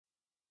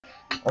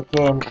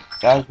Okay, and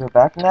guys, we're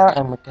back now,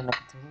 and we're gonna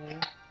continue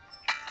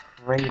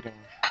raiding.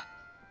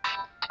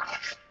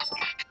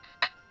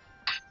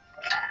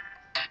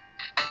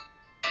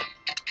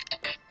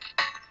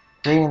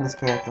 Raiding this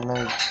character,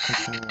 let me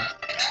continue.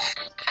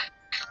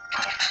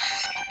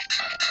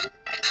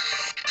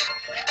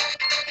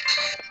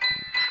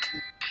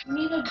 You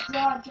need to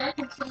draw Joe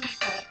Consumer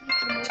card.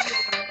 Please remove your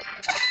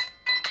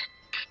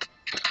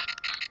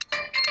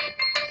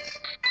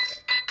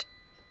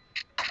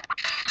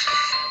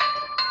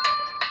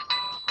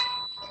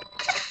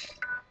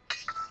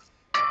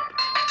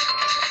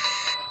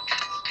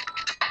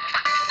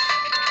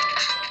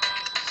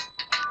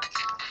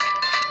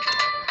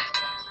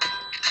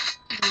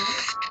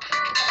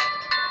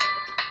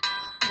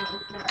no,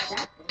 it's not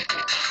that big.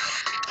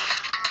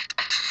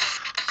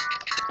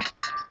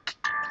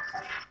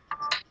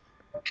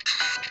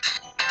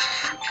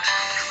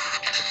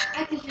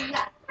 Actually, you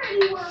got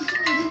pretty well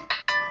good.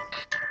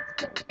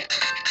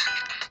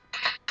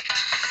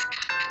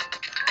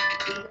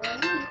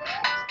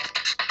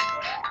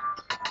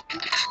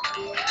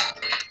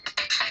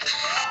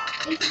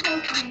 It's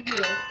supposed to be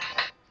here.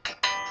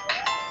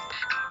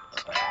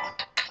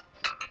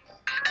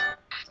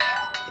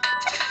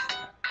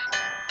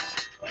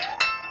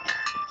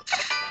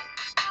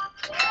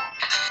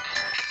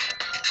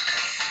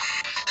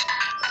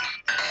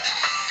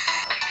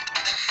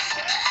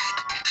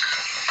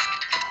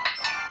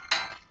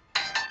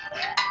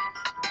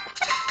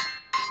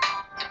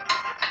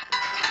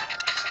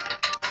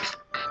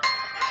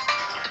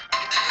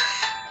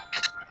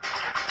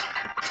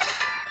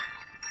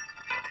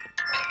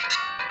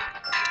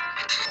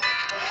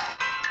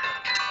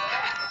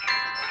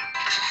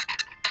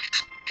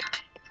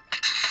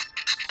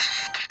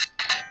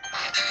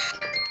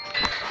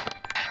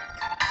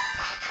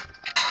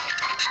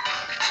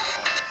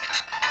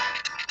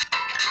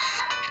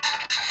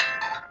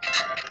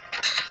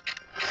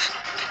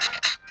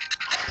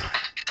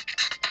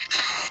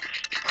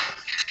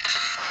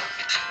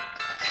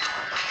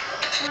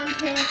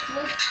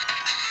 Pamphlet.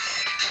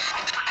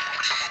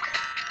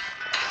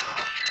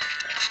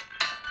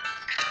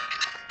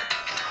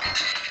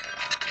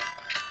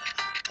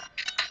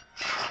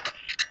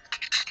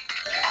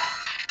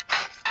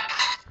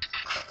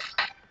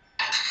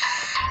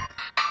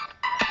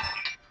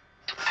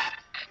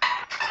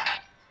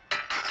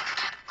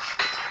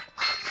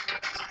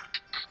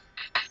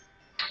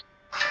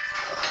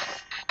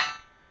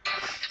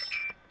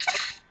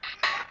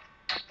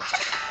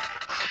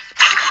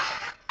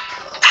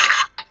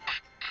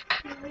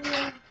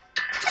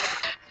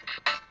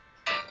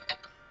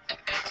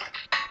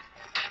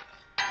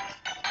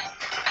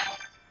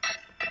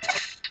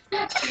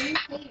 Section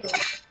clear.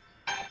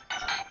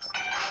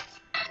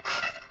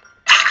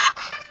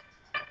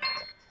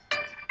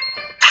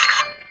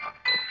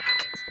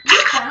 You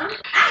found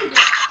Isaac.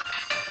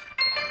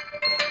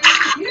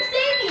 You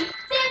see me,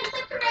 Sam's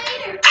the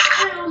creator.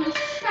 I own the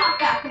shop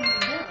back in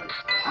the village.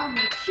 I'll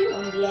make you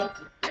on the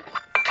exit.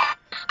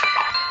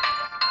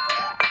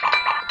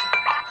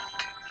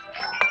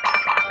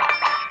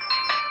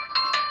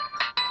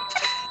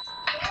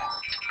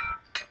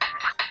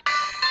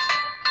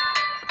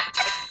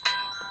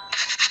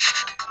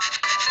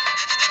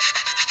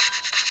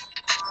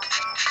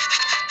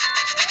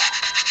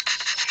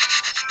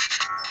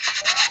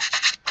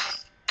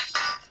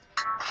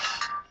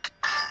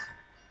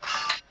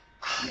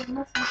 There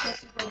must be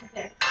something over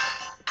there.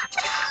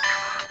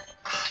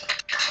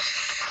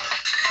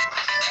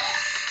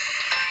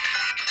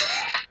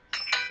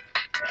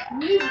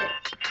 Music.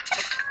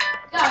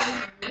 Gotta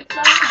remember the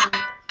song.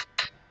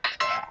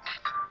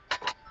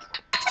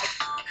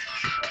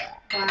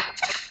 Wow.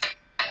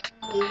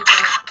 Holy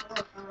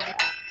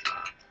crap.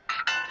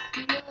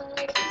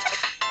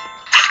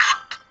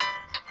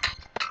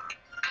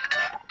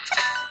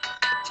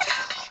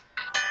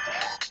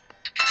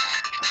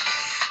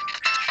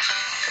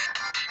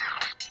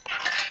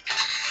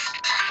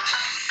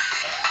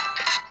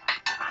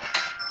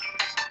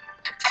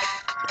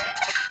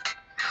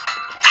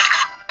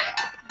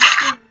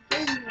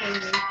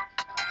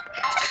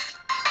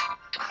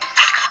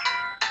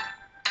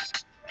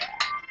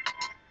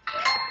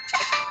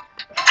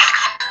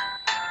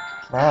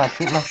 Nah, I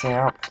keep messing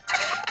up.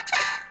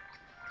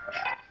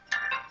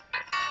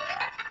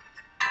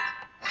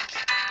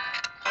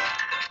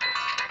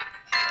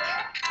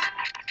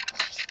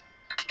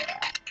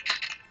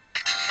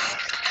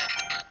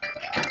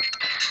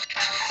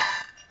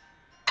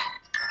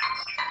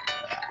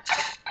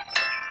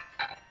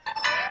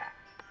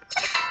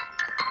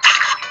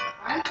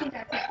 I think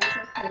I picked this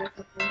up here or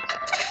something.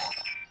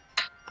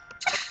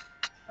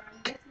 But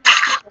I'm guessing I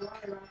put the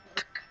water on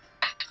first.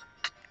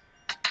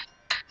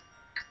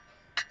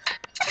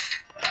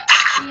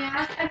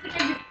 Yeah, I think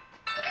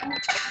I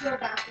just go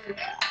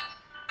backwards.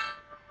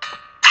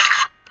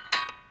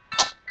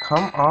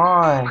 Come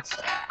on.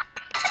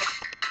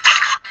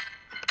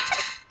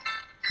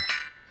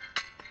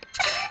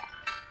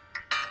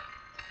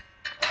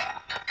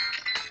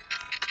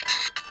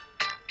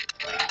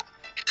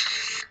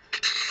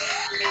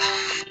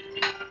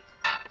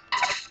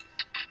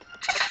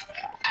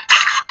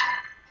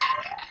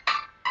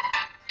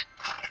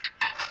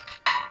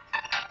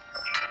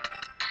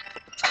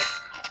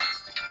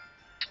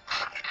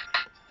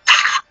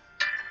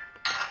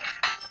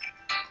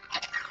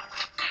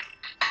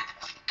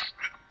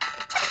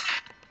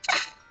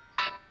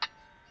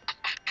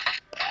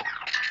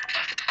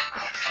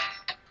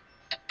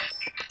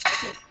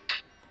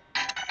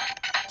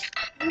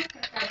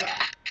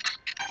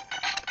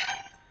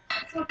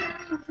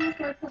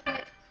 it took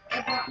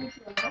it brought me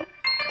to a boat.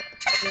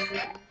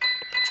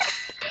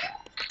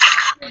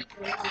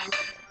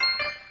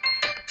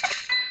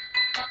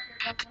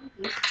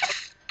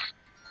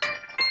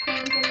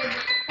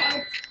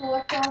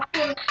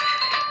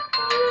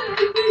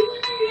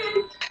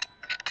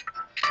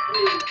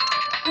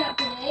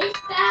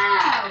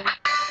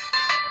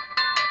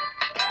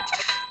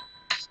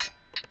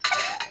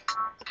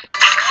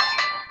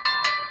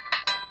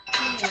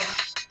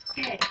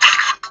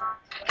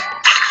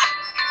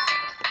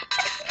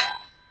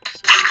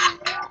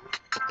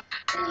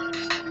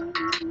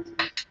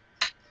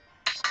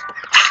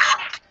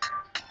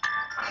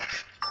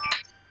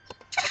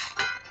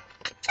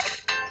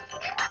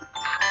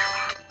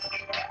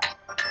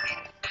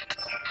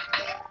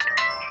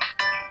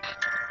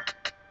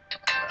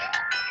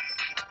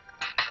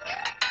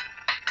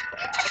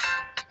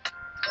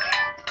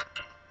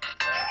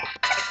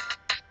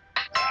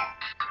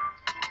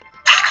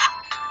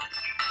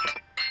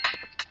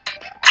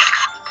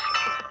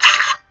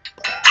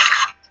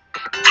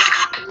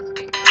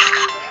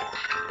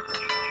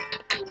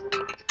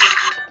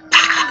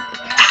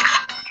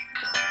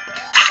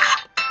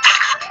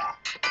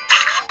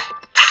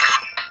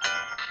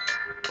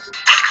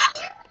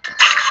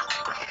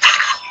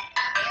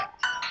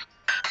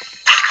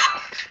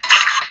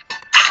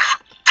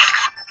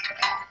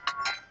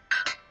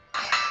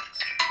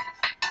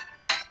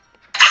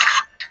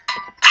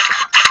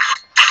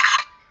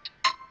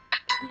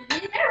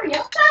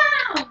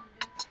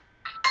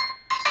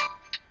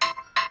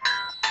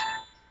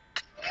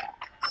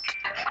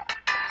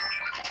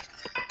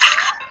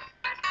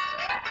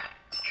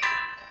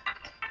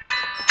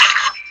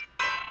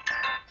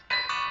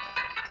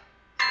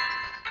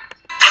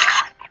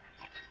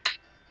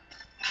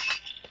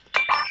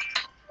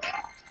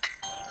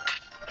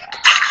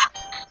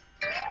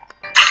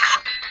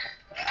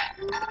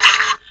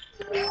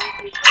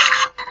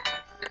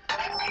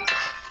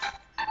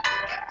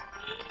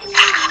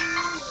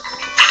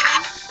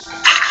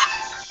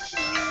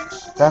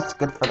 That's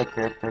good for the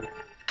character.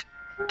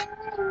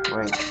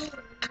 Wait.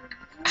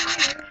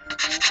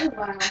 Oh,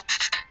 wow.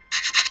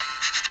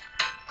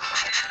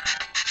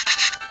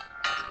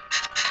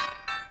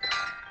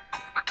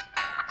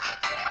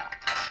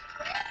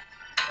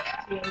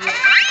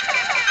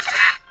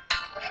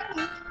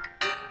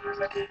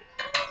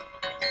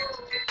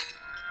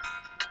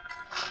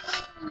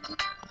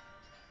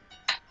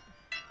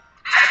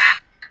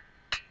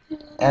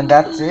 And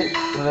that's it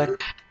for the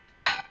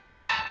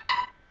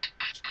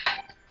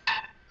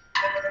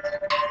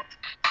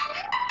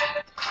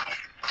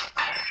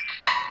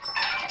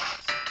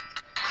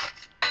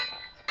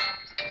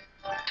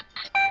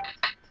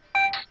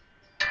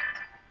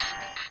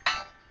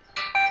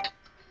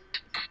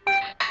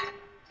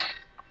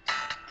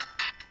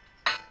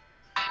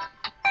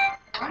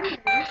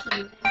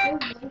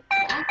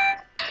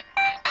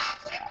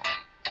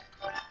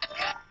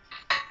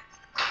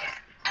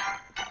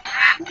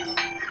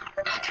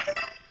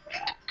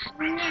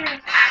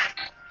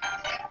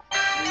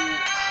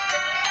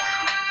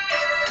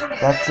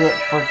That's it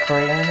for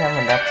creating him,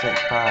 and that's it.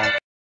 Bye.